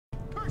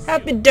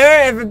Happy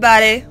day,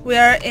 everybody. We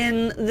are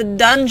in the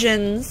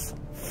dungeons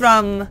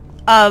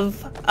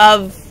of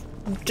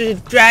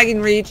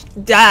Dragon Reach.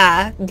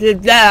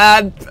 Good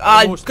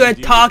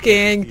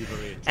talking.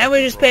 And we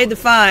just paid the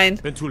fine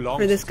for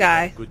this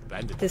guy,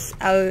 this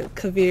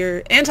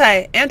anti-Akavir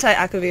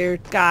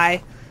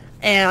guy.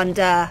 And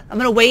I'm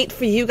gonna wait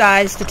for you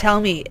guys to tell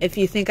me if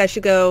you think I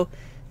should go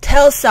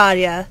tell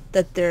Sadia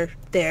that they're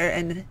there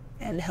and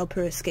help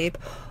her escape,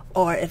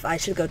 or if I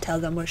should go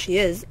tell them where she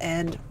is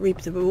and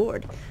reap the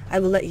reward. I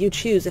will let you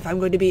choose if I'm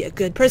going to be a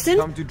good person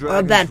or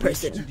a bad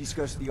person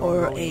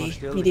or a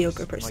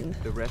mediocre person.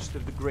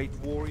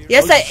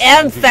 Yes, I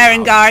am,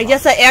 Farengar.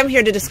 Yes, I am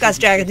here to discuss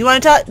dragons. You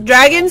want to talk?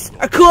 Dragons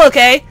are cool,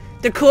 okay?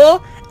 They're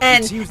cool,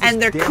 and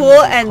they're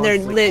cool, and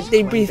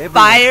they breathe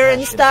fire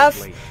and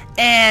stuff,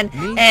 and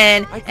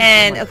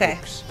okay.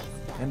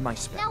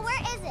 Now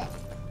where is it?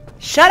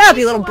 Shut up,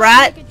 you little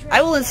brat!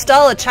 I will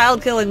install a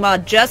child-killing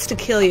mod just to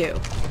kill you.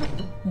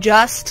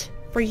 Just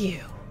for you.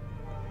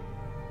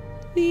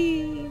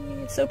 Whee!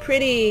 It's so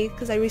pretty,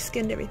 because I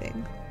reskinned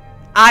everything.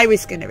 I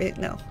reskinned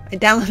everything. No, I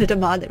downloaded a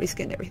mod that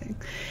reskinned everything.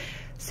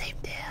 Same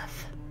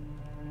diff.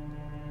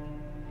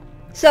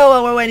 So,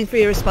 while we're waiting for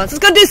your response,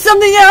 let's go do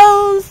something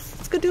else!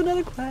 Let's go do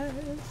another quest.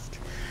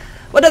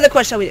 What other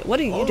quest shall we do? What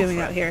are you doing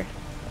out here?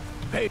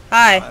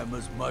 Hi.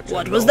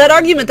 What was that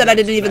argument that I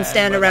didn't even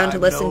stand around to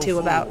listen to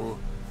about?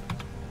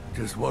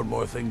 Just one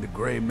more thing the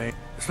Grey made.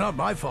 It's not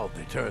my fault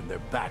they turned their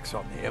backs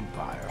on the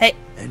Empire. Hey.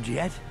 And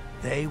yet,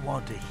 they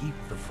want to heap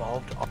the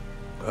fault on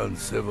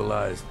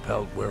uncivilized,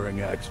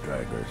 pelt-wearing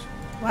axe-draggers.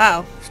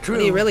 Wow. It's true. What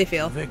do you really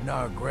feel?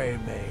 Vignar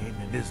Greymane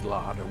and his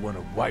lot are one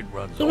of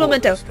Whiterun's Un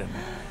momento. oldest and,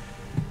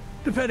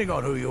 depending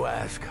on who you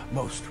ask,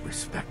 most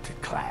respected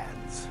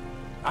clans.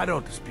 I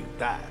don't dispute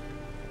that.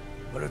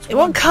 But it's It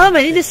won't come.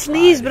 I need to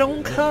sneeze, but it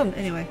won't come.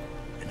 Anyway.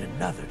 And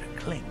another to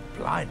cling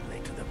blindly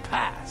to the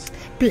past.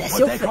 Bless What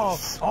your they call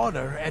face.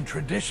 honor and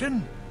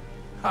tradition,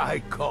 I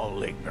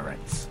call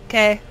ignorance.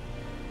 Okay.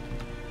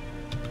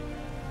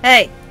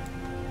 Hey.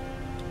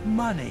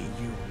 Money,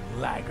 you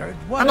laggard.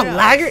 What I'm a else?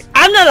 laggard?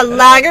 I'm not a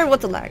laggard.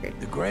 What's a laggard?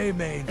 The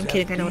Greymanes I'm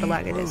kidding. I know what a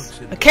have laggard deep is.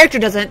 roots in A character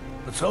doesn't.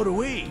 But so do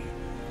we.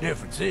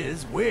 Difference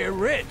is, we're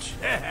rich.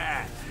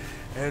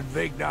 And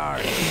Vignar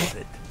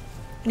isn't.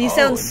 And he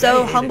sounds and so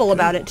they hate humble it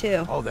about too. it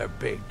too. All their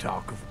big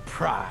talk of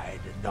pride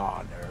and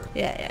honor.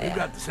 Yeah. We've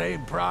got the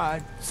same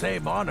pride,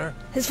 same honor.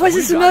 His voice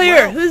We is got familiar.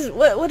 wealth. Who's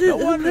what is No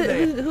wonder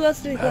they- who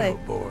else did he play?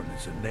 Battleborn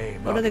is a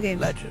name What of other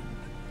games? legend.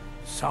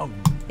 Sung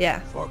Yeah.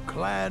 for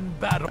clan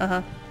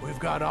battle. We've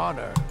got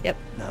honor. Yep.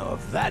 Now,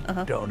 if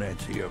that don't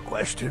answer your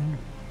question,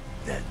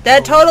 then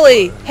That don't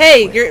totally. worry.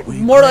 Hey, your We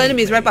mortal Greymanes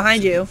enemy's right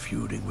behind you. have been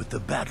feuding with the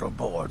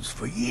battleborns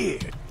for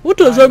years. What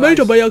does that mean,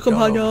 Don't my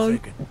companion?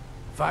 overthink it.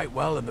 Fight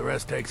well, and the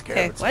rest takes care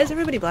Okay, of itself. why is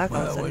everybody black all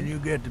of a Well, when sudden? you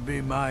get to be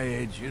my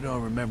age, you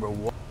don't remember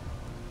what.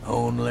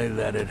 Only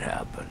that it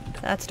happened.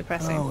 That's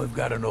depressing. Oh, we've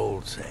got an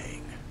old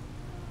saying.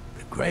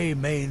 The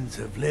Greymanes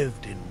have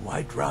lived in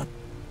Whiterun.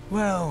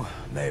 Well,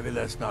 maybe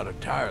that's not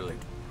entirely.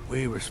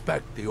 We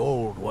respect the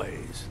old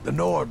ways, the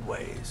Nord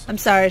ways. I'm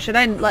sorry. Should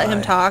I let him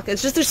Right. talk?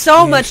 It's just there's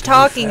so We much used to be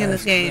talking in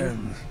this fast game.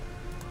 friends.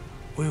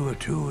 We were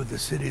two of the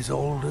city's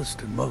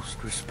oldest and most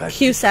respected.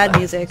 Cue sad clans.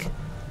 music.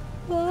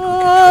 We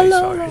can trace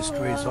our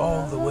histories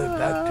all the way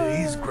back to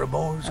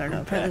Ysgramor's I don't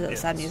know. Apparently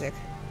that's sad companions. music.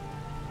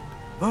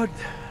 But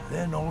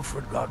then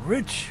Ulfred got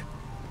rich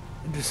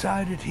and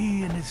decided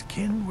he and his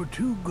kin were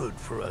too good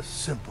for us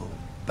simple,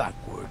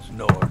 backwards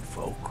Nord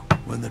folk.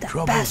 When the That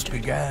troubles bastard.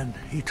 began,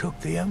 he took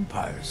the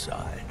Empire's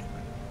side.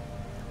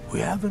 We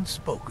haven't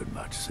spoken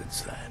much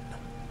since then.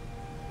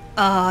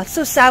 Ah, it's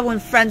so sad when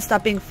friends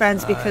stop being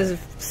friends because of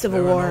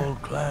Civil They're War. an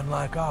old clan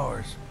like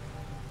ours.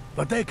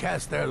 But they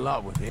cast their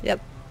lot with him. Yep.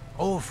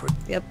 Ulfred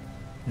Yep.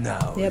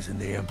 now Yep. is in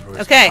the Emperor's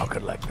Okay.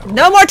 pocket like the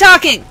No more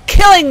talking.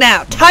 Killing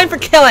now. Time for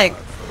killing.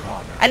 for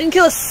honor. I didn't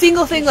kill a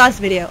single thing last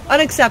video.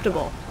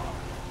 Unacceptable.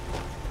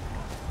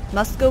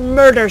 Must go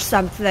murder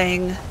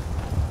something.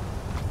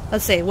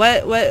 Let's see.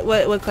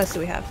 What quest do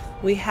we have?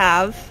 We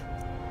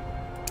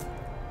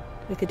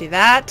could do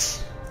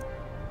that.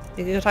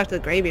 We could go talk to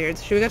the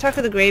Greybeards. Should we go talk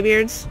to the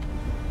Greybeards?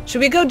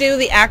 Should we go do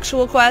the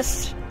actual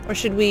quest? Or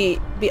should we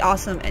be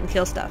awesome and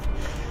kill stuff?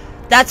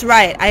 That's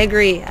right. I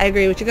agree.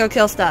 We should go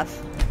kill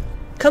stuff.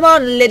 Come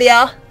on,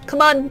 Lydia.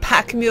 Come on,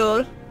 Pack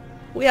Mule.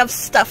 We have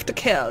stuff to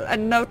kill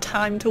and no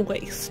time to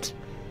waste.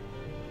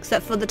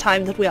 Except for the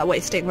time that we are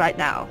wasting right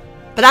now.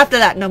 But after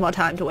that, no more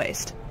time to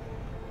waste.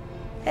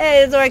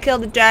 Hey, Zora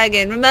killed the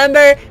dragon.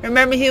 Remember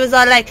he was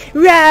all like,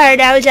 "Rawr,"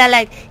 and I was all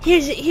like,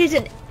 here's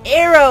an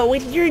arrow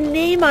with your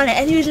name on it.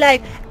 And he was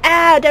like,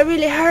 "Ow, that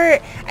really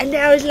hurt." And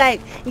I was like,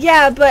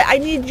 "Yeah, but I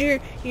need your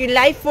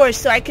life force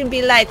so I can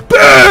be like,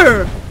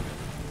 BURR!"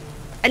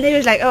 And then he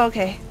was like, "Oh,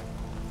 okay."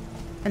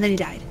 And then he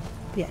died.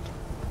 The end.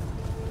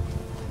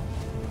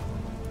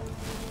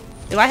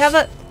 Do I have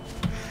a...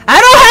 I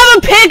don't have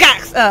a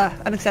pickaxe!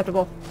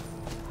 Unacceptable.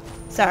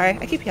 Sorry,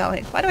 I keep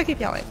yelling. Why do I keep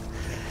yelling?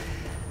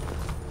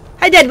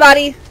 Hi, dead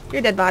body. You're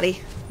a dead body.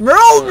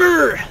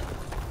 Merolder!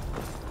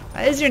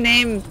 Why is your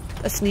name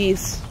a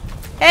sneeze?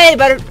 Hey,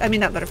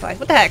 not butterfly.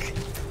 What the heck?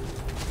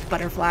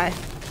 butterfly.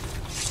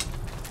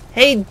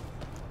 Hey,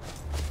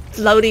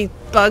 floaty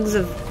bugs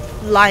of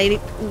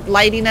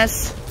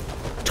lightiness.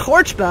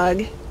 Torch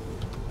bug?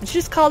 I should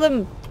just call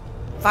them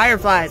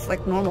fireflies,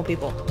 like normal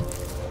people.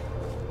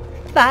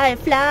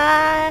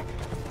 Firefly!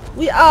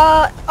 We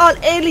are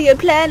on alien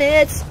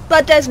planets,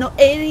 but there's no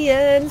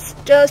aliens,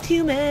 just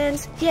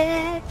humans.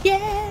 Yeah,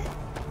 yeah.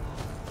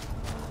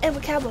 And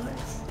we're cowboys.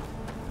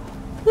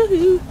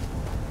 Woohoo!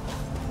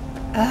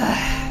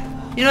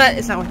 You know what?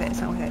 It's not worth it.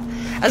 It's not worth it.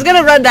 I was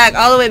gonna run back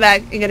all the way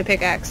back and get a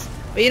pickaxe,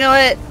 but you know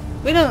what?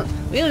 We don't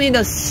need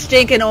no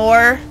stinking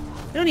ore.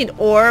 We don't need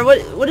ore.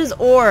 What is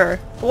ore?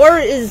 Ore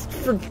is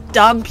for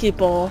dumb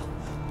people.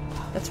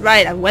 That's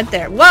right. I went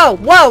there. Whoa,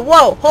 whoa,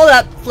 whoa! Hold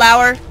up.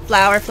 Flower,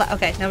 flower, flower.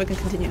 Okay, now we can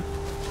continue.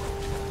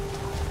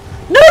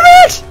 No,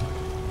 not!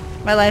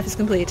 My life is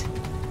complete.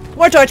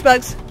 More torch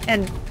bugs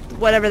and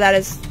whatever that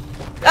is.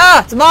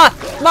 Ah, it's a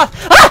moth. It's a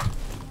moth. Ah!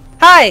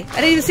 Hi. I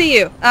didn't even see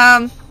you.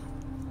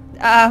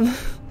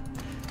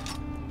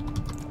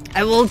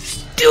 I will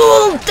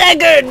dual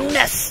dagger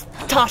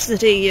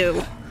nestosity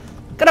you.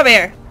 Get over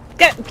here.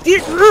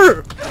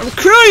 I'll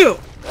kill you.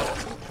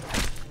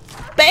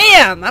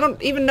 Bam! I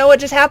don't even know what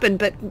just happened,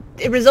 but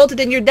it resulted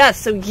in your death,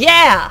 so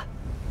yeah!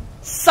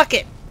 Suck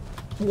it,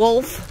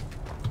 wolf.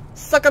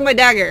 Suck on my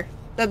dagger.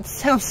 That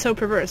sounds so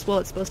perverse. Well,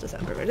 it's supposed to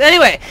sound perverse.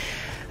 Anyway,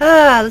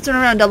 let's run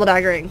around double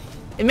daggering.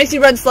 It makes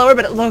you run slower,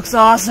 but it looks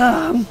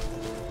awesome.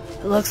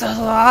 It looks so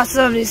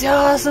awesome. Do you see how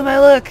awesome I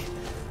look?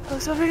 It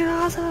looks so freaking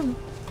awesome.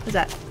 What's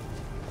that?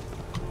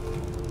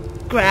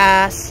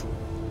 Grass.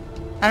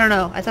 I don't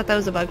know. I thought that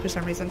was a bug for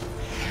some reason.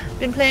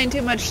 Been playing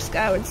too much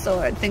Skyward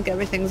Sword. Think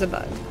everything's a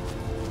bug.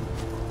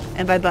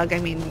 And by bug, I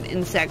mean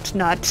insect,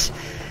 not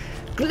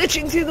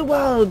glitching through the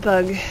wall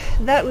bug.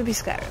 That would be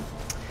Skyrim.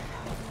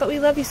 But we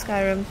love you,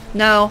 Skyrim.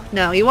 No,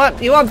 no. You want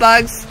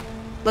bugs?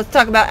 Let's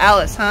talk about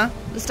Alice, huh?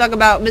 Let's talk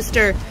about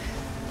Mr.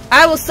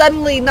 I will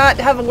suddenly not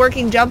have a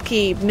working jump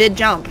key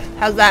mid-jump.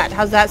 How's that?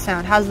 How's that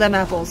sound? How's them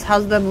apples?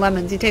 How's them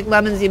lemons? You take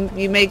lemons,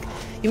 you make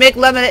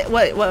lemon.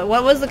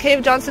 What was the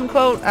Cave Johnson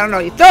quote? I don't know.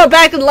 You throw it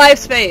back in life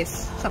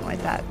space. Something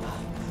like that.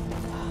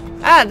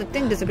 Ah, the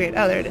thing disappeared.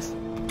 Oh, there it is.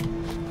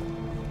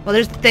 Well,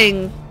 there's the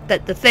thing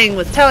that the thing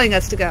was telling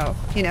us to go.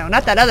 You know,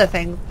 not that other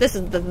thing. This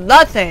is the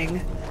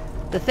thing.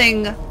 The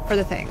thing for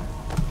the thing.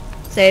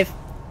 Save.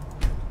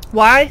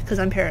 Why? Because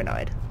I'm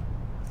paranoid.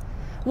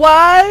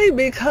 Why?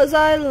 Because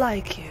I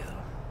like you.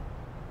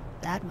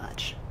 That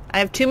much. I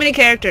have too many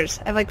characters.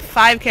 I have like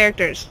 5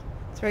 characters.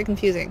 It's very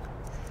confusing.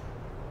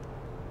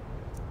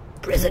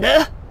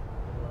 Prisoner?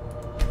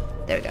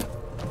 There we go.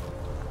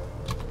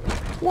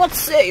 What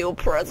say you,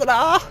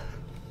 prisoner?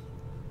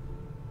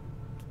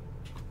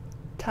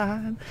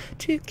 Time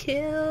to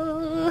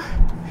kill.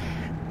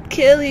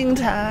 Killing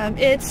time.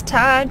 It's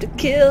time to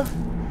kill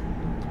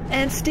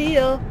and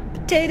steal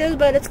potatoes,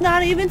 but it's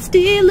not even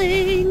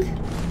stealing.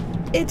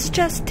 It's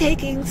just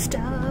taking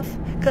stuff,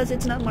 'cause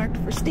it's not marked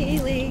for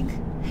stealing.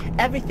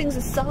 Everything's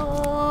a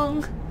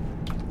song.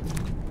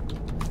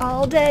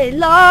 All day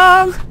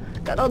long.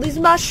 Got all these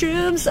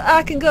mushrooms so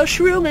I can go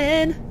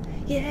shrooming.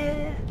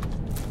 Yeah.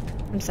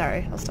 I'm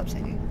sorry. I'll stop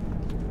singing.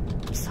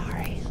 I'm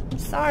sorry. I'm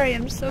sorry.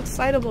 I'm just so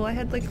excitable. I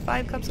had like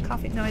 5 cups of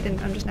coffee. No, I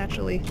didn't. I'm just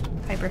naturally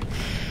hyper.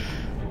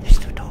 There's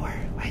no door.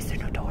 Why is there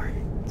no door?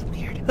 It's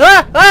weird.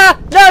 Ah! Ah!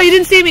 No, you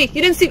didn't see me.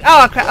 You didn't see me.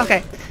 Oh, crap.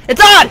 Okay.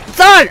 It's on! It's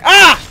on!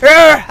 Ah!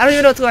 I don't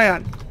even know what's going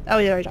on. Oh,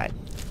 he already died.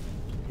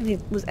 And he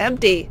was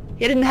empty.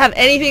 He didn't have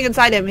anything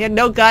inside him. He had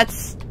no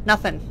guts.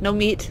 Nothing. No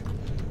meat.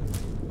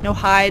 No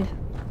hide.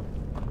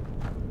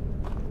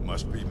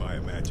 Must be my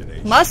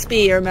imagination. Must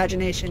be your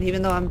imagination,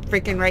 even though I'm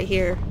freaking right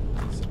here.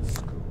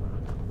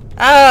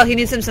 Oh, he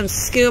needs some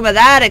skooma.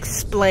 That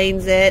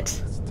explains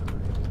it.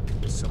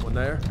 Is someone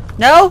there?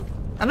 No,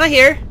 I'm not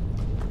here.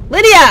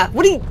 Lydia,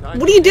 what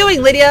are you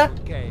doing, Lydia?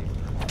 Okay.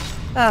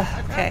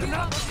 Okay.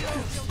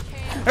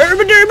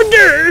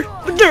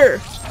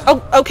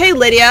 Oh, okay,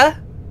 Lydia.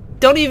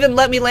 Don't even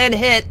let me land a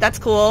hit. That's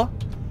cool.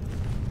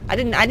 I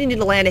didn't need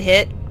to land a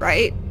hit,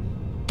 right?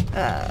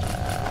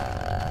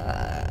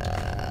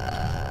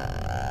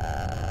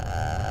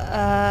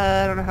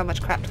 I don't know how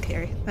much crap to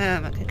carry.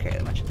 I'm not gonna carry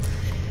that much.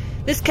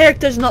 This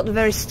character's not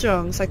very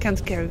strong, so I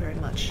can't carry very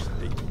much.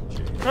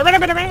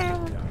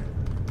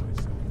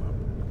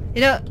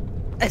 You know,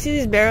 I see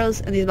these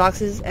barrels and these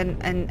boxes, and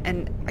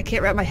I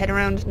can't wrap my head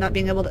around not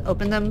being able to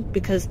open them,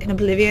 because in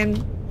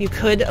Oblivion you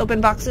could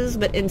open boxes,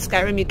 but in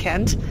Skyrim you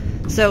can't.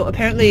 So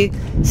apparently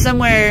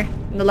somewhere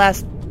in the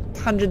last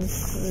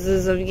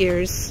hundreds of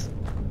years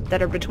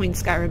that are between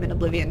Skyrim and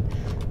Oblivion,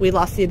 we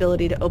lost the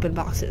ability to open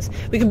boxes.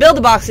 We can build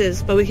the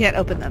boxes, but we can't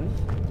open them.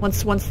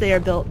 Once they are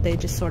built, they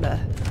just sort of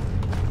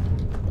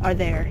are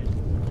there,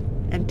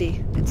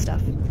 empty and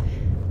stuff.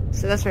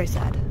 So that's very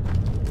sad.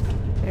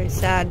 Very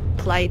sad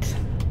plight.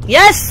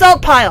 Yes,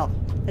 salt pile!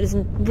 That is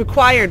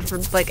required for,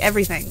 like,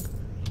 everything.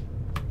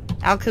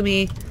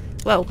 Alchemy.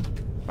 Whoa.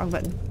 Wrong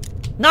button.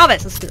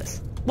 Novice! Let's do this.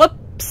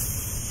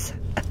 Whoops!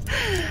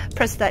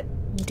 Press that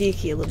D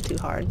key a little too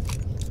hard.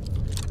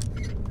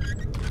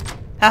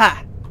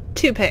 Haha.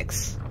 2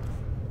 picks.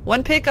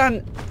 1 pick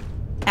on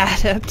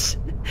Adept.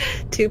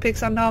 2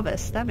 picks on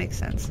novice. That makes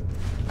sense.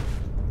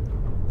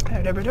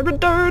 Is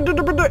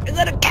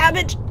that a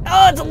cabbage?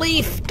 Oh, it's a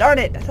leaf! Darn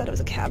it! I thought it was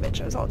a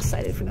cabbage. I was all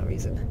excited for no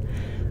reason.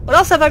 What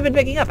else have I been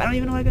picking up? I don't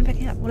even know what I've been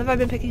picking up. What have I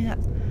been picking up?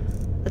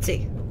 Let's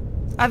see.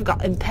 I've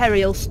got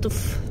Imperial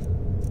stuff.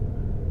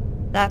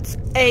 That's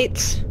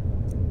 8.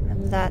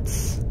 And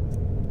that's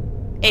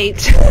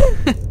 8.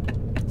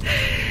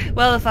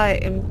 Well, if I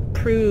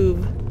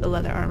improve the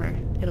leather armor,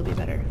 it'll be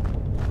better.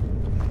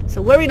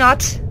 So worry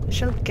not. We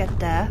shall get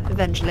there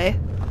eventually.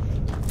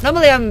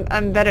 Normally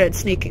I'm better at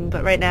sneaking,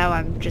 but right now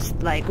I'm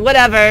just like,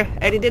 whatever. I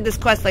already did this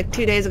quest like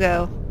 2 days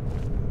ago.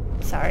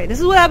 Sorry. This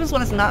is what happens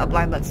when it's not a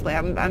blind let's play.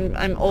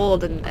 I'm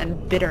old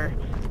and bitter.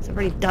 So I've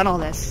already done all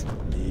this.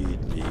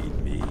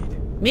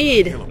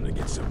 Mead. Kill him to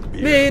get some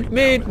beer.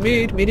 Mead. You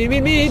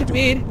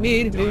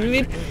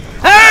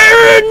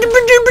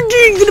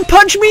gonna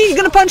punch me? You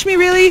gonna punch me?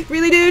 Really?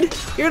 Really, dude?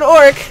 You're an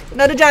orc,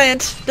 not a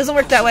giant. Doesn't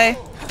work that way.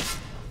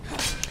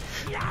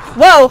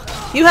 Whoa!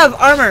 You have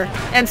armor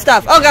and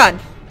stuff. Oh god.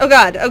 Oh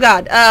god. Oh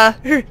god.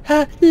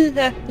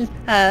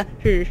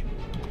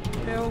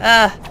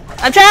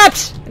 I'm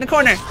trapped in a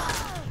corner.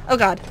 Oh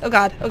god. Oh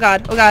god. Oh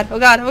god. Oh god. Oh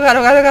god. Oh god.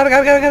 Oh god. Oh god. Oh god.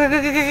 Oh god.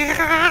 Oh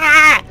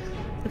god.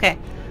 Okay.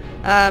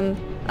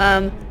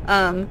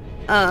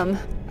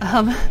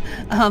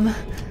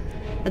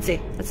 Let's see.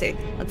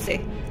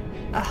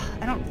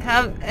 I don't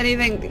have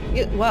anything.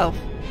 Whoa.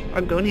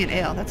 Argonian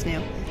ale. That's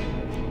new.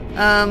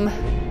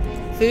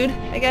 Food,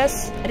 I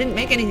guess? I didn't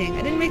make anything.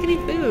 I didn't make any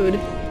food.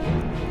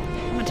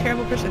 I'm a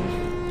terrible person.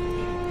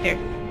 Here.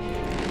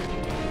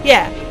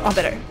 Yeah, all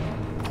better.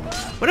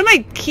 What are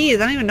my keys?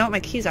 I don't even know what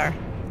my keys are.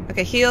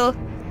 Okay, heal.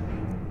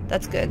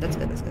 That's good. That's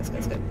good.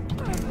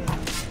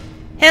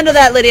 Handle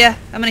that, Lydia.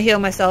 I'm gonna heal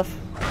myself.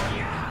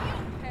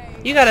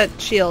 You got a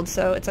shield,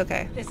 so it's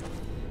okay.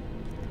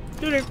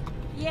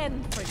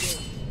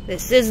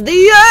 This is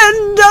the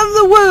end of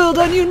the world,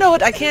 and you know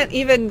it. I can't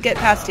even get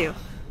past you.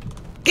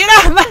 Get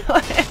out of my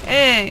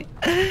way!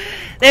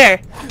 There.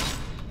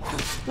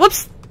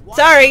 Whoops.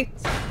 Sorry.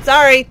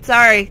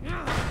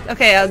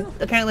 Okay, I'll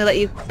apparently let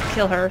you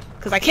kill her,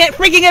 because I can't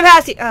freaking get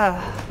past you!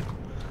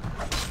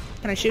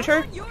 Can I shoot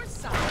her?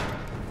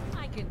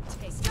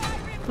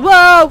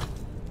 Whoa!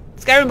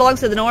 Skyrim belongs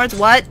to the Nords?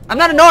 What? I'm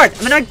not a Nord!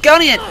 I'm an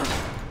Argonian!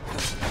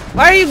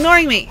 Why are you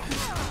ignoring me?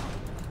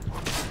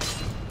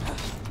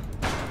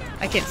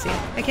 I can't see.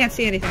 I can't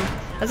see anything.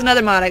 That's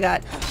another mod I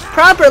got.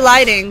 Proper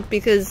lighting,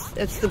 because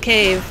it's the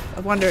Cave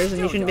of Wonders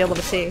and you shouldn't be able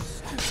to see.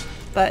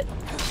 But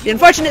the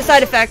unfortunate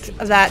side effect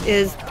of that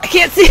is I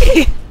can't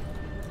see!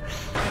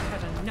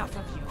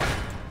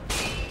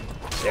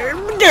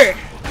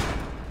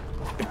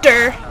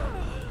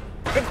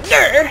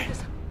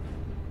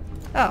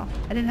 Oh,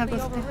 I didn't have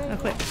both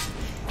equipped.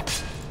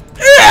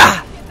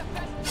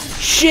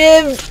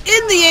 Shivved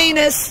in the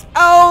anus!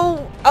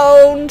 Oh,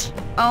 owned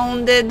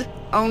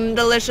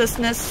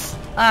deliciousness.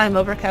 I'm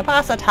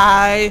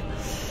overcapacity.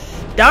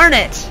 Darn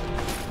it!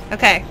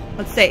 Okay,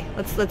 let's see.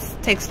 Let's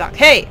take stock.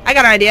 Hey, I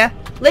got an idea.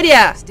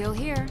 Lydia! Still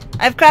here.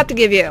 I have crap to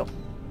give you.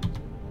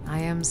 I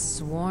am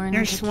sworn.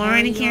 You're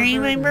sworn to carry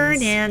my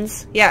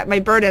burdens. Yeah, my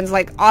burdens,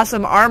 like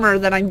awesome armor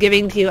that I'm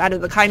giving to you out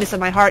of the kindness of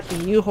my heart,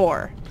 you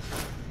whore.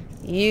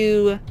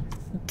 You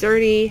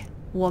dirty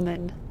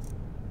woman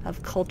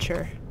of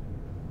culture.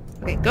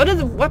 Okay, go to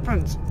the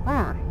weapons.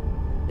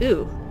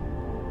 Ooh.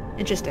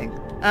 Interesting.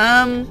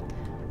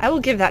 I will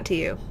give that to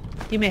you.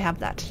 You may have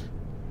that.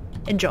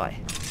 Enjoy.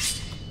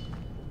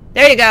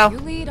 There you go. You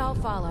lead, I'll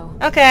follow.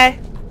 Okay.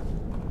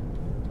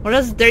 What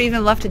is there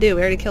even left to do?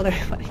 We already killed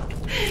everybody.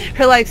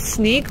 Her like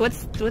sneak?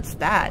 What's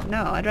that?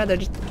 No, I'd rather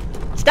just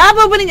stop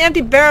opening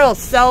empty barrels,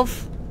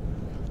 self.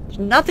 There's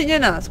nothing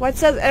in us. Why it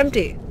says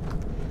empty?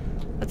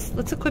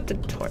 Let's equip the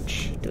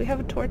torch. Do we have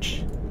a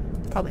torch?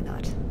 Probably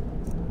not.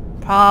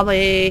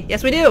 Probably.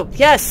 Yes, we do.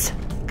 Yes.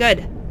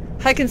 Good.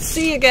 I can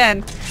see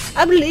again.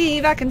 I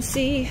believe I can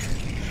see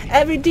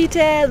every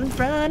detail in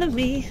front of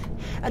me.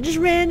 I just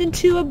ran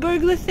into a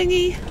burglar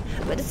thingy,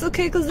 but it's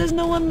okay because there's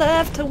no one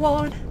left to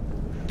warn.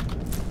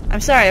 I'm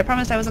sorry, I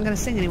promised I wasn't going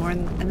to sing anymore,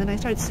 and then I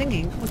started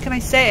singing. What can I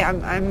say?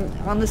 I'm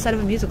on the set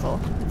of a musical.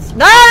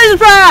 No, there's a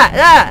trap!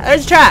 Ah,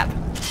 there's a trap!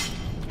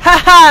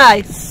 Haha!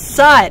 I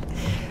saw it!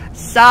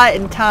 Saw it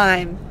in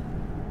time.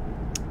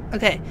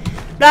 Okay.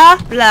 Blah,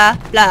 blah,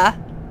 blah.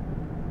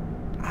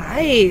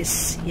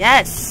 Nice!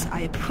 Yes!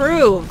 I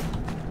approve!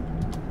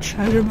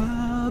 Treasure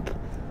map!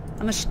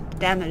 How much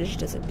damage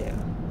does it do?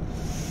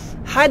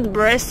 Hide the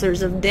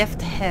bracers of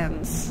deft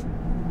hands.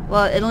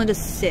 Well, it only does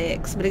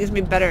 6, but it gives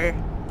me better.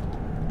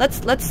 Let's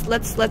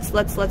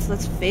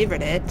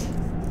favorite it,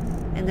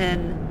 and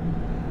then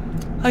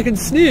I can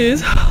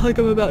sneeze like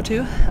I'm about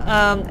to,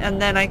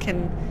 and then I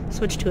can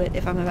switch to it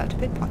if I'm about to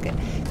pickpocket.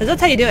 Because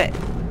that's how you do it.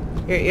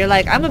 You're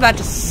like, I'm about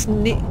to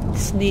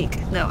sneak.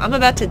 No, I'm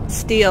about to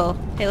steal.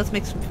 Hey, let's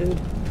make some food.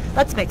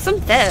 Let's make some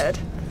food.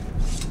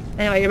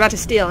 Anyway, you're about to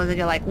steal, and then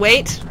you're like,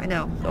 wait. I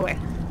know. Go away.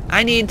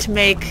 I need to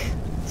make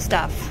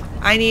stuff.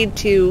 I need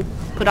to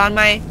put on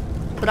my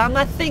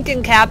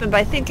thinking cap, and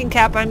by thinking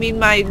cap I mean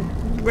my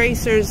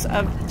bracers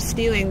of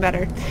stealing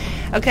better.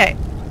 Okay.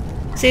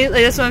 See,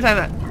 like, that's what I'm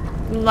talking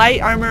about.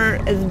 Light armor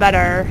is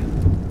better.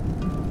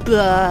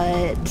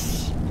 But...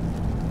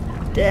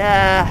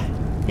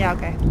 yeah,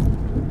 okay.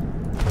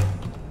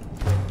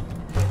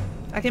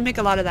 I can make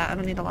a lot of that. I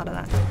don't need a lot of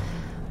that.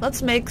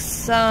 Let's make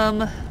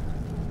some...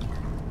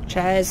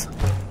 cheese.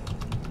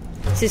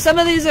 See, some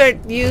of these are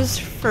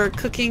used for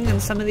cooking,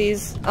 and some of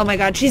these... Oh my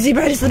god, cheesy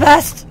bread is the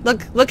best!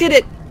 Look at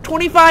it!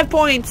 25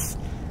 points!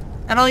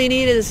 And all you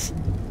need is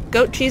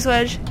goat cheese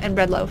wedge and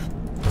bread loaf.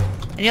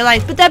 And you're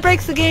like, but that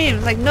breaks the game!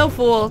 It's like, no,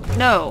 fool.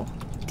 No.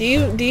 Do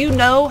you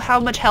know how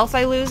much health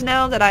I lose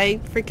now that I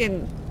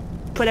freaking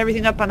put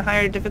everything up on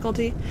higher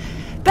difficulty?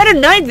 Better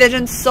night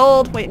vision!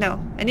 Sold! Wait, no.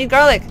 I need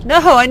garlic. No!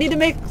 I need to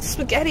make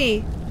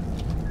spaghetti!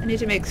 I need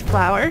to make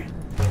flour.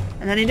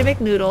 And I need to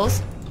make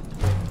noodles.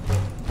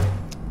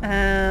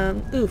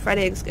 Ooh, fried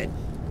egg's good.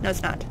 No,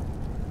 it's not.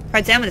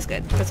 Fried salmon is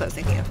good. That's what I was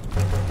thinking of.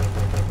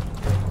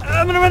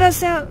 I'm gonna run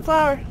out of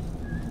flour.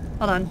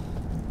 Hold on.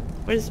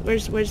 Where's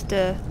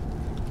the...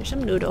 There's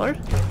some noodle.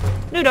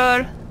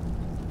 Noodle!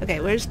 Okay,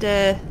 where's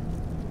the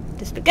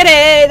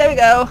spaghetti? There we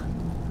go.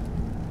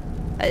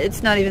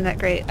 It's not even that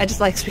great. I just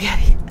like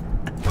spaghetti.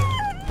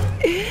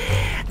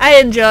 I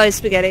enjoy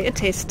spaghetti. It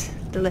tastes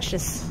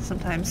delicious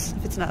sometimes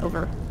if it's not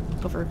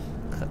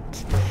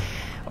overcooked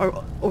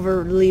or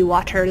overly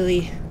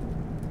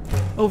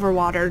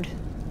overwatered.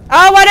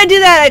 Oh, why'd I do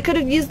that? I could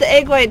have used the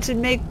egg white to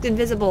make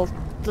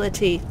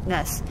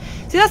invisibility-ness.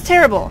 See, that's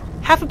terrible.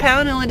 Half a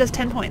pound only does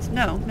 10 points.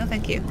 No, no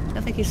thank you.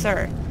 No thank you,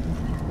 sir.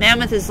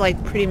 Mammoth is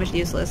like pretty much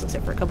useless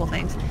except for a couple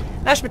things.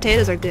 Mashed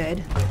potatoes are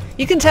good.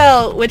 You can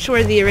tell which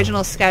were the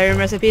original Skyrim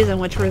recipes and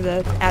which were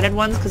the added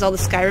ones because all the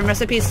Skyrim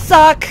recipes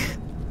suck!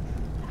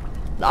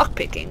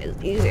 Lockpicking is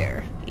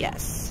easier.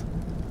 Yes.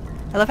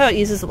 I love how it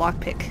uses a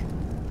lockpick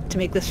to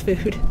make this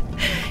food.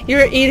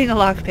 You're eating a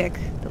lockpick.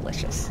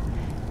 Delicious.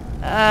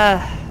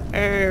 That's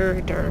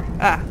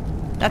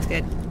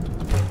good.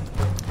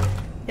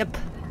 Yep.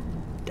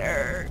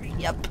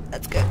 Yep,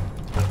 that's good.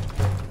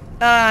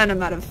 And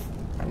I'm out of,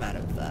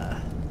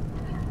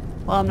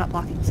 well, I'm not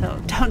blocking, so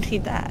don't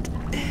need that.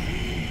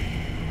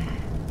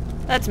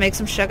 Let's make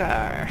some sugar.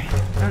 I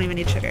don't even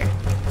need sugar.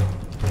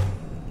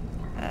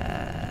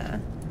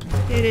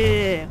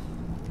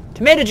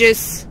 Tomato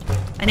juice.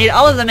 I need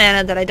all of the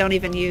mana that I don't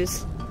even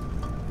use.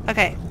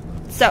 Okay.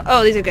 So,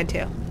 oh, these are good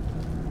too.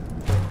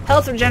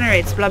 Health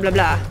regenerates, blah, blah,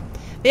 blah.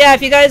 But yeah,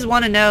 if you guys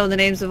want to know the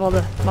names of all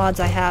the mods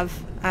I have,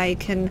 I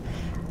can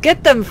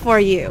get them for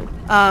you.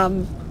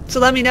 So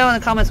let me know in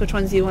the comments which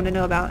ones you want to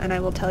know about, and I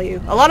will tell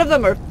you. A lot of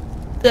them are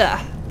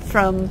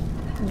from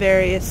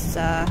various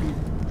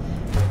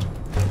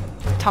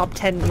top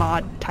 10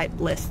 mod type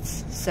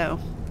lists. So,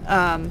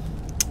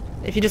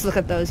 if you just look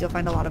at those, you'll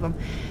find a lot of them.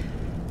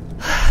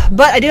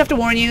 But I do have to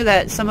warn you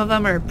that some of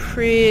them are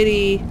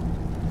pretty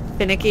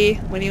finicky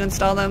when you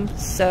install them.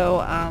 So,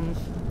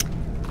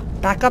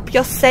 back up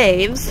your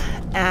saves.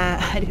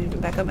 I didn't even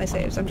back up my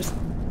saves. I'm just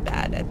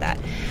bad at that.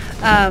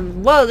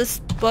 Whoa, this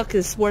book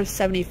is worth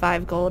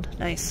 75 gold.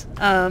 Nice.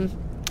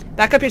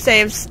 Back up your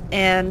saves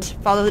and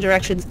follow the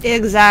directions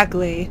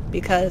exactly,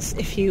 because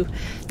if you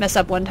mess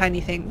up one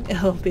tiny thing,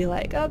 it'll be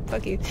like, oh,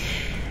 fuck you.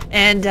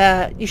 And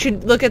you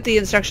should look at the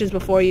instructions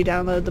before you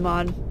download the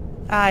mod.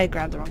 I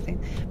grabbed the wrong thing.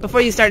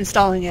 Before you start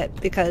installing it,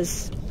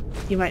 because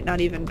you might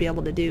not even be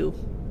able to do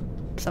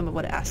some of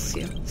what it asks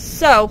you.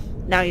 So,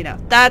 now you know.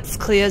 That's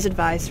Cleo's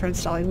advice for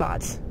installing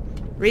mods.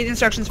 Read the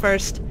instructions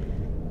first,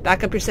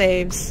 back up your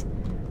saves,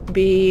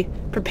 be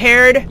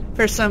prepared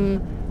for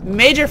some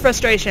major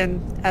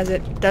frustration as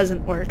it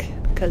doesn't work,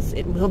 because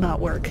it will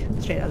not work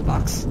straight out of the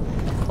box.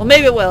 Well,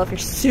 maybe it will if you're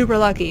super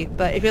lucky,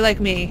 but if you're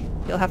like me,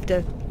 you'll have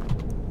to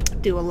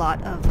do a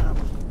lot of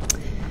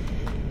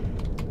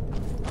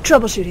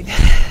troubleshooting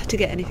to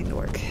get anything to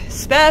work.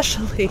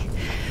 Especially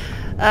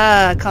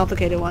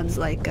complicated ones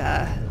like,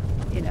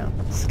 you know,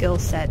 skill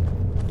set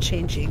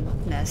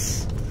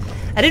changingness.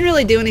 I didn't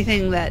really do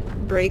anything that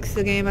breaks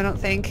the game, I don't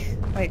think.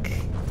 Like,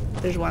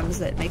 there's ones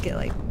that make it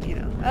like, you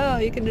know, oh,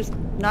 you can just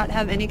not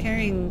have any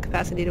carrying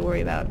capacity to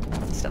worry about,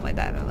 stuff like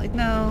that. And I'm like,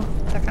 no,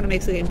 that kind of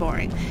makes the game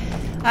boring.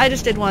 I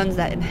just did ones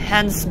that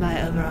enhance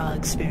my overall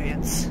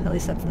experience. At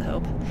least that's the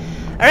hope.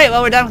 Alright,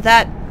 well, we're done with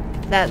that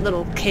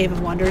little cave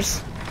of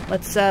wonders.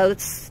 Let's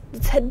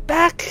head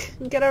back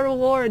and get our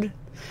reward.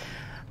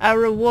 Our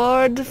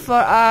reward for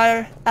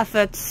our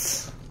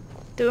efforts.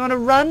 Do we want to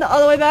run all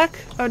the way back?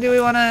 Or do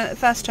we want to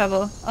fast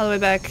travel all the way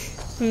back?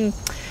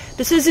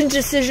 Decisions.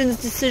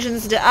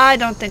 I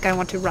don't think I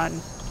want to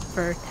run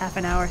for half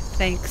an hour.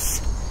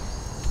 Thanks.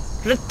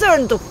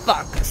 Return to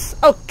Farkas.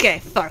 Okay,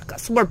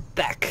 Farkas, we're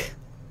back.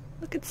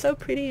 Look, it's so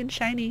pretty and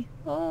shiny.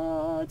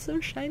 Oh, it's so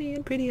shiny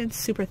and pretty and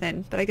super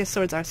thin. But I guess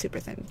swords are super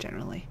thin,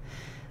 generally.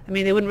 I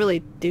mean, they wouldn't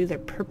really do their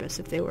purpose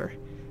if they were,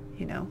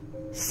 you know,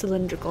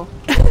 cylindrical.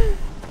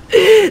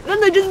 Then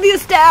they'd just be a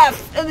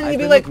staff! And then you'd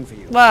be like,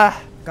 wah.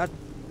 Got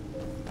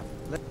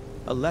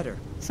a letter.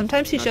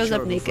 Sometimes he shows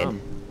up naked.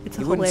 It's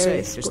a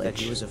hilarious just glitch. that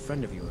he was a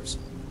friend of yours.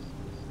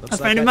 A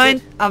friend of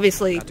mine?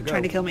 Obviously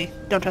trying to kill me.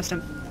 Don't trust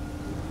him.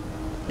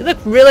 You look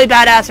really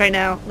badass right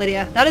now,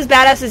 Lydia. Not as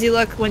badass as you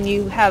look when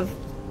you have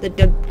the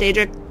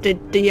Daedric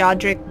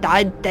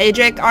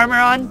armor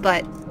on,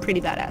 but pretty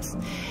badass.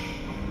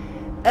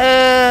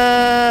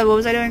 What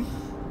was I doing?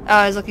 Oh,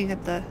 I was looking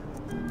at the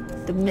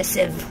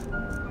missive.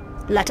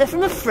 Letter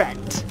from a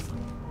friend.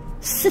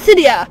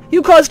 Scythidia,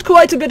 you caused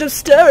quite a bit of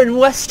stir in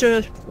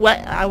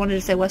I wanted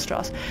to say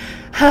Westeros.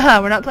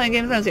 Haha, we're not playing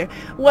Game of Thrones here.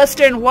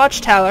 Western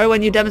Watchtower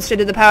when you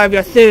demonstrated the power of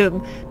your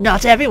Thume.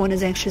 Not everyone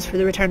is anxious for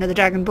the return of the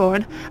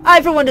Dragonborn.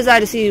 I, for one,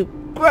 desire to see you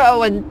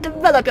grow and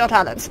develop your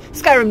talents.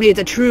 Skyrim needs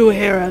a true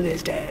hero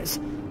these days.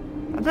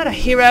 I'm not a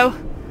hero.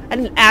 I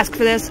didn't ask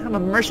for this. I'm a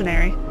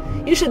mercenary.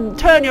 You should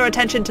turn your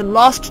attention to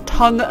Lost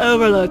Tongue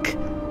Overlook.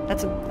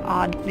 That's an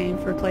odd name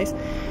for a place.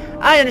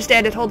 I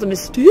understand it holds a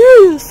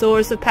mysterious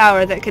source of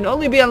power that can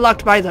only be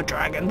unlocked by the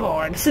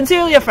Dragonborn.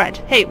 Sincerely a friend.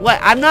 Hey, what?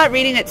 I'm not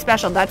reading it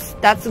special.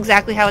 That's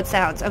exactly how it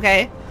sounds,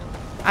 okay?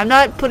 I'm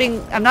not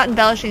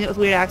embellishing it with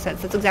weird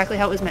accents. That's exactly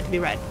how it was meant to be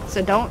read.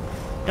 So don't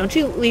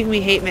you leave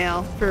me hate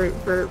mail for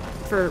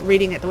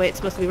reading it the way it's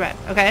supposed to be read,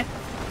 okay?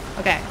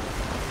 Okay.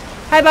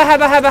 Hi bye, hi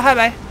bye, hi bye, hi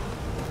bye.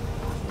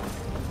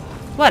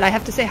 What? I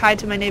have to say hi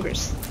to my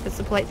neighbors. That's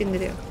the polite thing to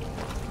do.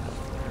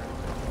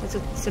 It's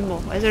a symbol.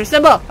 Why is there a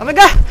symbol? Oh my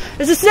god!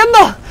 There's a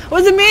symbol! What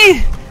does it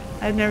mean?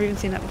 I've never even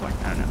seen that before.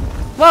 I don't know.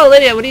 Whoa,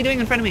 Lydia, what are you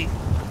doing in front of me?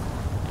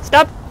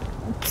 Stop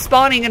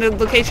spawning in a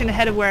location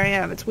ahead of where I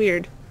am. It's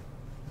weird.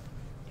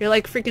 You're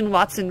like freaking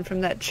Watson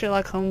from that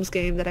Sherlock Holmes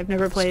game that I've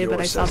never played, but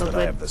I saw the that I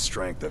lid. have the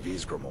strength of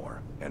Ysgramor,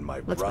 and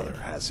my brother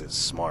has his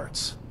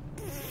smarts.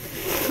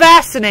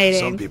 Fascinating!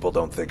 Some people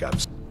don't think I'm...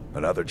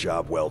 Another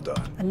job well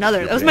done.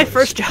 Another? That was my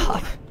first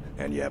job.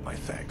 And you have my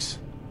thanks.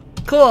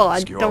 Cool, I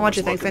don't want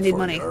your thanks, I need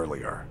money.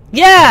 Earlier.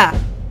 Yeah!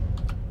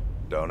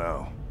 Don't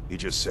know. He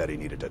just said he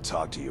needed to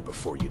talk to you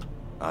before you...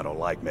 I don't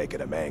like making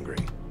him angry,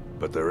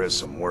 but there is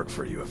some work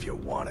for you if you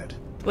want it.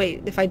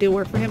 Wait, if I do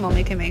work for him, I'll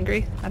make him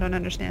angry? I don't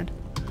understand.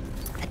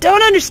 I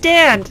don't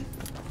understand!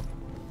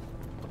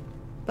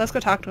 Let's go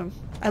talk to him.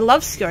 I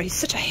love Skyor. He's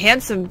such a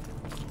handsome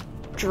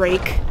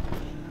Drake.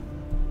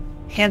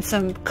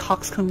 Handsome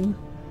coxcomb.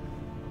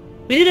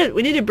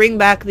 We need to bring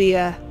back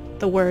the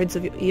words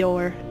of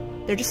Eeyore.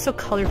 They're just so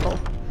colorful.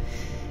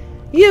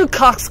 You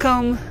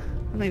coxcomb!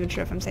 I'm not even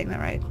sure if I'm saying that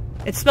right.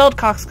 It's spelled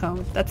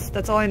coxcomb.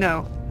 That's all I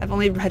know. I've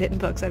only read it in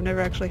books. I've never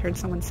actually heard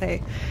someone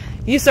say,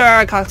 "You sir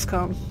are a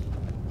coxcomb."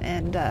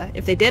 And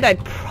if they did,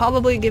 I'd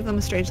probably give them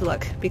a strange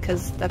look,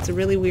 because that's a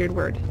really weird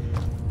word.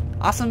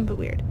 Awesome, but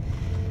weird.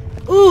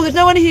 Ooh, there's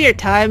no one here.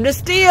 Time to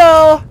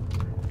steal!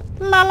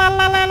 La la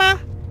la la la.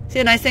 See,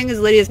 the nice thing is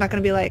Lydia's not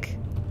gonna be like,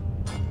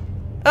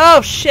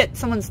 oh shit,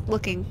 someone's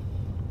looking.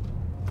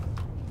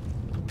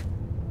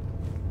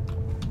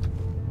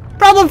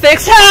 Problem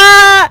fixed!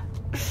 Ha!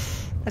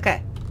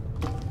 Okay.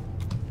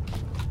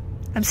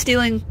 I'm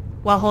stealing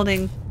while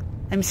holding...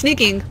 I'm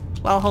sneaking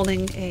while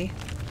holding a...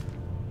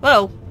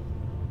 Whoa.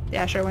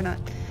 Yeah, sure, why not?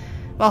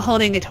 While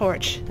holding a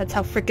torch. That's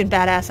how freaking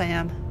badass I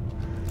am.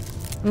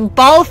 I'm a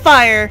ball of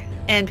fire,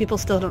 and people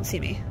still don't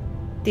see me.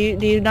 Do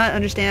you not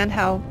understand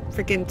how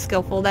freaking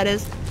skillful that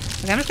is?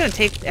 Okay, I'm just gonna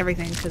take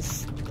everything,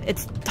 because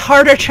it's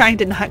harder trying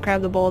to not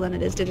grab the bowl than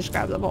it is to just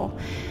grab the bowl.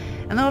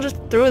 And then I'll just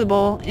throw the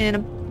bowl in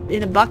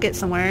a bucket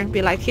somewhere and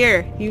be like,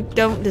 here, you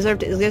don't deserve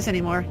to exist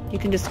anymore. You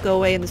can just go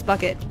away in this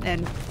bucket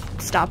and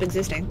stop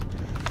existing.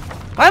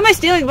 Why am I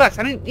stealing books?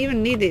 I don't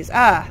even need these.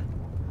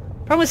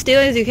 Problem with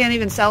stealing is you can't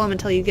even sell them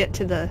until you get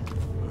to the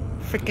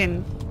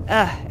freaking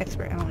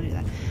expert. I don't want to do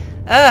that.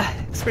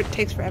 Expert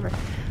takes forever.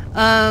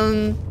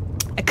 I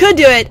could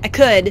do it. I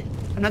could.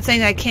 I'm not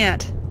saying that I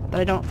can't, but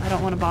I don't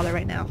want to bother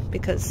right now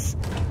because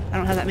I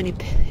don't have that many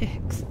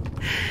picks.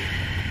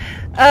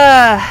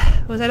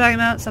 What was I talking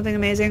about? Something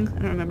amazing? I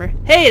don't remember.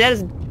 Hey, that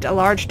is a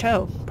large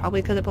toe.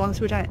 Probably because it belongs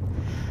to a giant.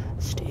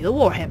 Steal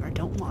Warhammer.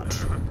 Don't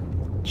want.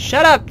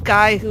 Shut up,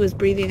 guy who is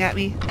breathing at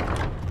me.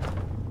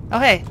 Oh,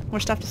 hey. More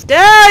stuff to steal.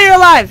 You're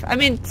alive! I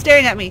mean,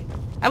 staring at me.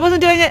 I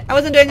wasn't doing it. I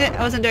wasn't doing it.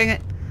 I wasn't doing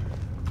it.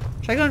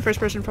 Should I go in first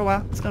person for a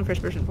while? Let's go in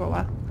first person for a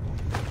while.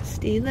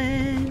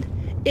 Stealing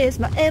is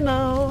my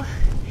MO.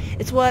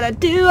 It's what I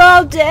do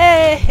all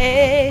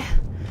day.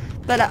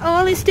 But I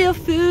only steal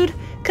food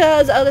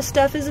cause other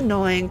stuff is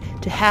annoying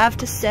to have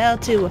to sell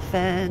to a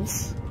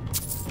fence.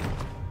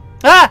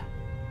 Ah!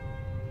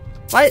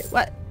 Why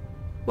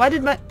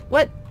did my...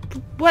 What?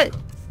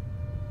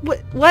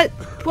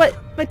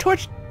 My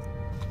torch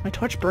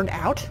burned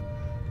out?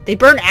 They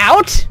burned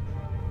out?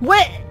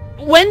 What?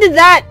 When did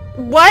that...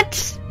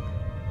 What?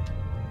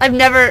 I've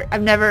never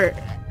had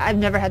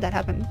that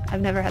happen.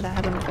 I've never had that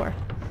happen before.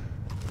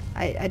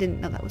 I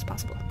didn't know that was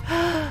possible.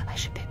 I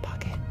should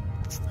pickpocket.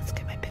 Let's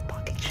get my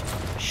pickpocket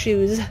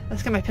shoes.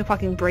 Let's get my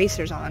pickpocketing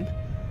bracers on.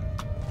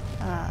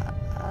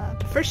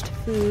 But first,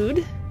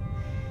 food.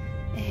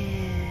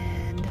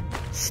 And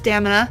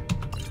stamina.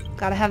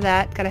 Gotta have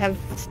that. Gotta have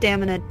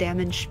stamina,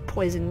 damage,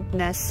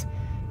 poisonness.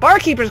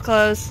 Barkeeper's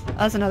clothes. Oh,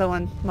 that's another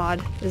one.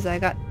 Mod. Is I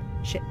got...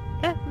 Shit.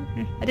 I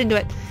didn't do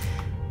it.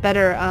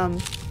 Better,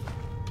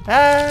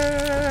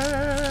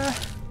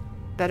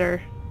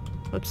 better...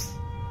 Whoops.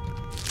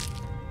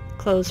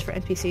 Clothes for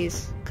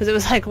NPCs. Because it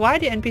was like, why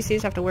do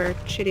NPCs have to wear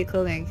shitty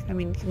clothing? I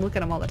mean, you can look at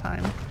them all the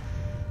time.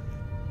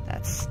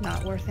 That's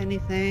not worth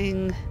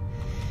anything.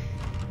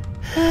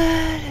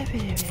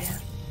 I'm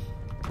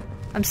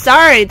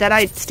sorry that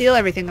I steal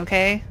everything,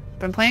 okay?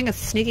 But I'm playing a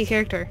sneaky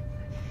character.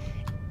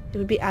 It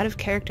would be out of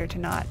character to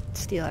not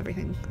steal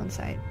everything on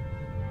sight.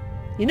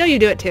 You know you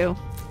do it too.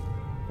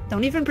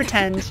 Don't even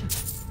pretend.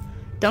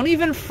 Don't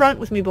even front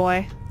with me,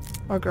 boy.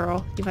 Or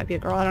girl. You might be a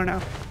girl, I don't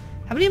know.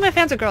 How many of my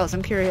fans are girls?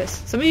 I'm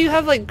curious. Some of you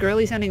have like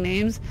girly sounding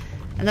names,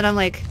 and then I'm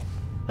like,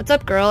 what's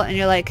up, girl? And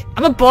you're like,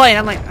 I'm a boy, and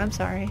I'm like, I'm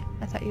sorry.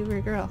 I thought you were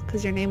a girl,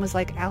 because your name was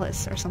like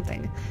Alice or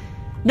something.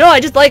 No, I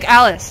just like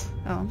Alice.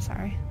 Oh, I'm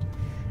sorry.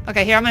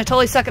 Okay, here, I'm gonna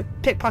totally suck at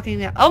pickpocketing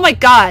now. Oh my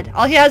god!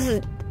 All he has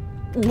is...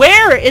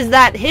 Where is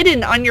that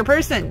hidden on your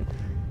person?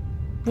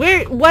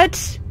 Where?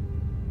 What?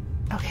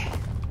 Okay,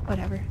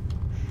 whatever.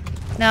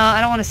 No,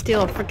 I don't want to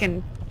steal a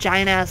freaking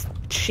giant-ass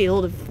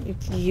shield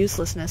of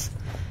uselessness.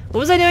 What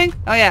was I doing?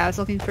 Oh yeah, I was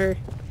looking for...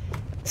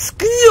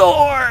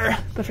 Score!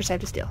 But first I have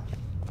to steal.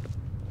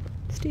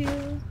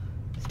 Steal.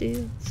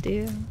 Steal.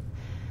 Steal.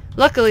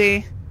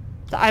 Luckily,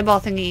 the eyeball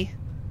thingy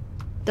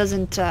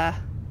doesn't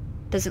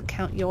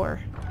count your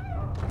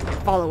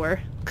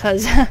follower,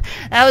 because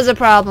that was a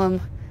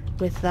problem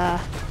with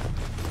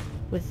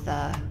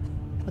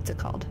what's it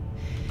called?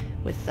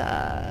 With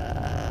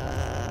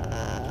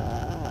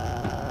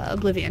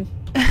Oblivion.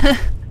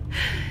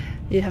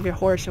 You have your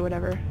horse or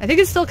whatever. I think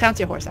it still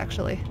counts your horse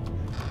actually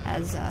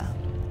as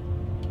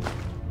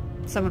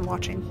someone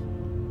watching.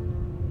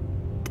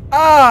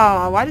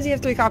 Oh, why does he have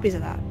 3 copies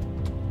of that?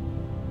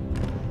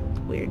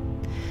 Weird.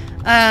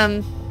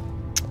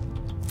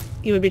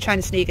 You would be trying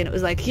to sneak and it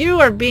was like,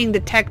 you are being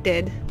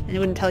detected, and it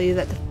wouldn't tell you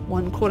that the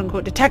one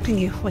quote-unquote detecting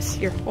you was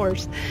your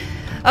horse.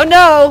 Oh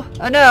no!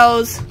 Oh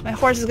noes! My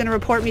horse is gonna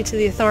report me to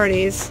the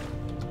authorities.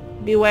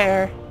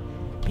 Beware.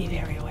 Be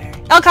very wary.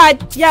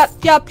 Elkide! Yep,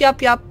 yep,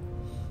 yep, yep.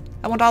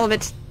 I want all of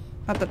it.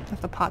 Not the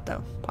pot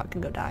though. Pot can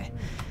go die.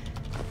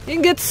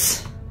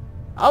 Ingots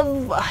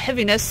of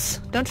heaviness.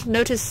 Don't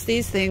notice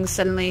these things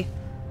suddenly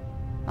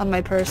on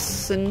my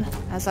person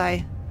as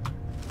I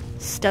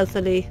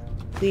stealthily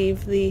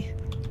leave the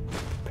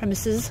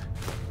premises.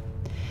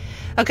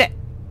 Okay.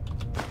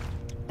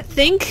 I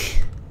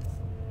think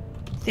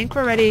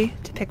we're ready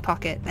to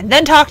pickpocket. And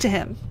then talk to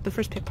him. But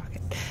first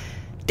pickpocket.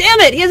 Damn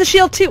it! He has a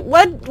shield too!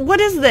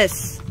 What is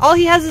this? All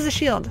he has is a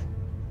shield.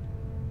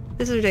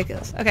 This is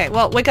ridiculous. Okay,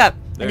 well, wake up.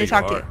 I need to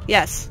talk to you.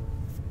 Yes.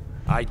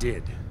 I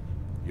did.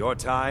 Your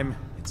time,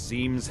 it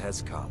seems,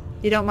 has come.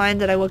 You don't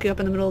mind that I woke you up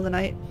in the middle of the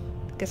night?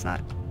 Guess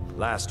not.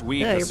 Last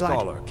week, Yeah, a you're blind.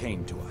 scholar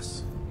came to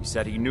us. He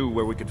said he knew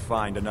where we could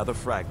find another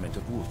fragment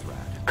of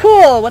Ulthrad.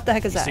 Cool! What the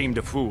heck is He that? seemed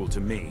a fool to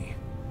me,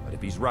 but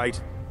if he's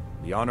right,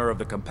 the honor of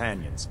the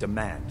companions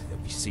demand that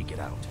we seek it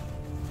out.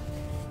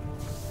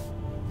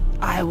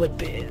 I would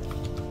be.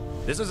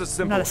 This is a I'm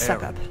simple not a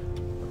suck-up.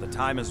 errand, but the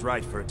time is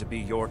right for it to be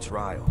your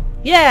trial.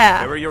 Yeah!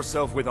 Carry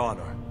yourself with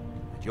honor,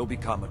 and you'll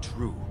become a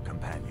true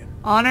companion.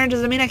 Honor?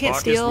 Does that mean I can't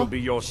Marcus steal? will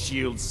be your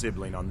shield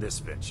sibling on this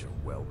venture,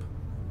 whelp.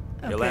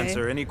 He'll Okay.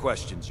 answer any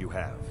questions you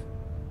have.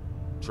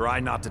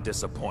 Try not to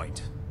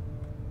disappoint,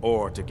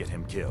 or to get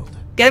him killed.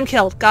 Get him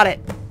killed. Got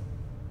it.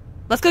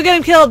 Let's go get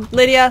him killed,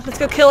 Lydia. Let's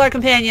go kill our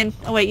companion.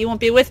 Oh wait, you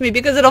won't be with me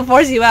because it'll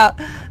force you out.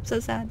 I'm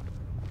so sad.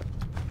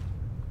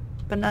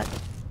 But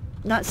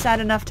not sad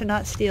enough to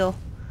not steal.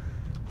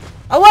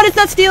 Oh, what? It's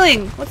not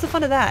stealing! What's the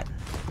fun of that?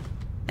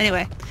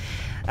 Anyway.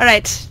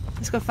 Alright.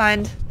 Let's go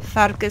find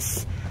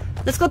Farkas.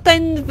 Let's go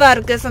find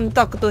Farkas and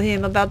talk to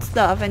him about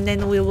stuff, and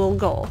then we will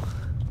go.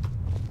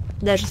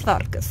 There's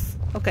Farkas.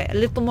 Okay, a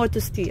little more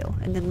to steal,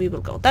 and then we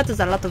will go. That is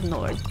a lot of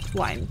Nord.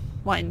 Wine.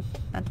 Wine.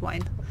 Not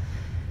wine.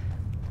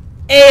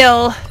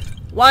 Ale!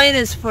 Wine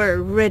is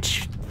for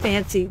rich,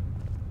 fancy...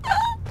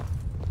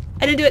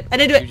 I didn't do it! I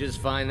didn't do You it!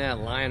 just find that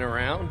lying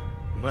around?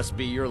 Must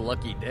be your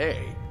lucky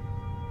day.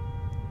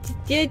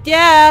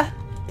 Yeah!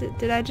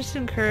 Did I just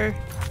incur...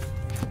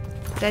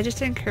 Did I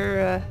just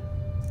incur,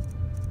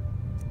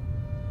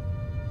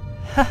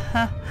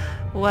 Haha.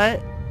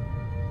 What?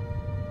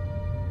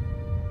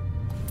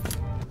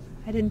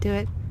 I didn't do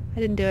it. I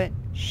didn't do it.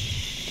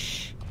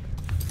 Shh.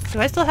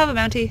 Do I still have a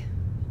bounty?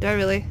 Do I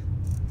really?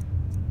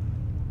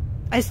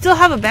 I still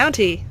have a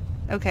bounty!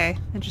 Okay,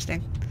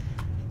 interesting.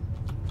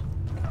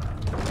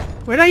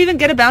 Where did I even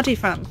get a bounty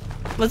from?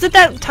 Was it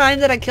that time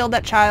that I killed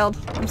that child?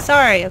 I'm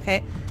sorry,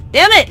 okay?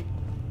 Damn it!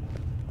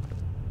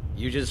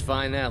 You just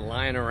find that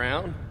lying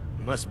around?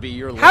 Must be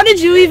your lucky How did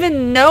you day.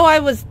 even know I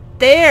was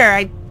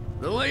there?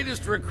 The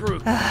latest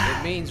recruit.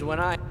 It means when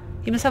I...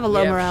 You must have a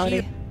low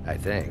morality. I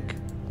think.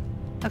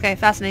 Okay,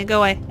 fascinating. Go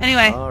away.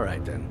 Anyway.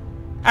 Alright then.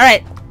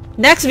 Alright.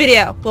 Next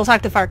video, we'll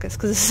talk to Farkas,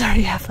 because this is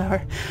already half an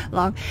hour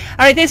long.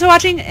 Alright, thanks for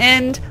watching,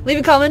 and leave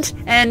a comment,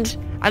 and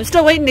I'm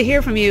still waiting to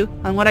hear from you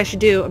on what I should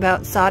do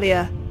about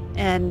Sadia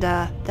and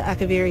the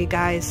Akaviri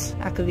guys.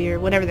 Akavir,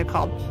 whatever they're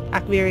called.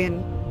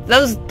 Akavirian.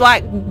 Those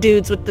black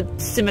dudes with the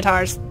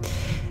scimitars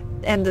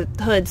and the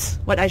hoods,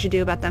 what I should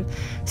do about them.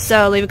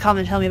 So leave a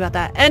comment, tell me about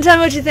that. And tell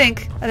me what you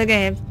think of the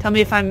game. Tell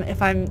me if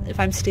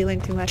I'm stealing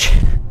too much.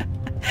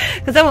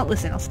 Because I won't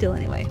listen. I'll steal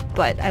anyway.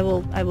 But I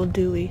will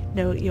duly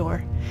note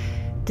your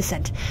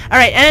dissent.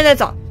 Alright, and that's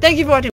all. Thank you for watching.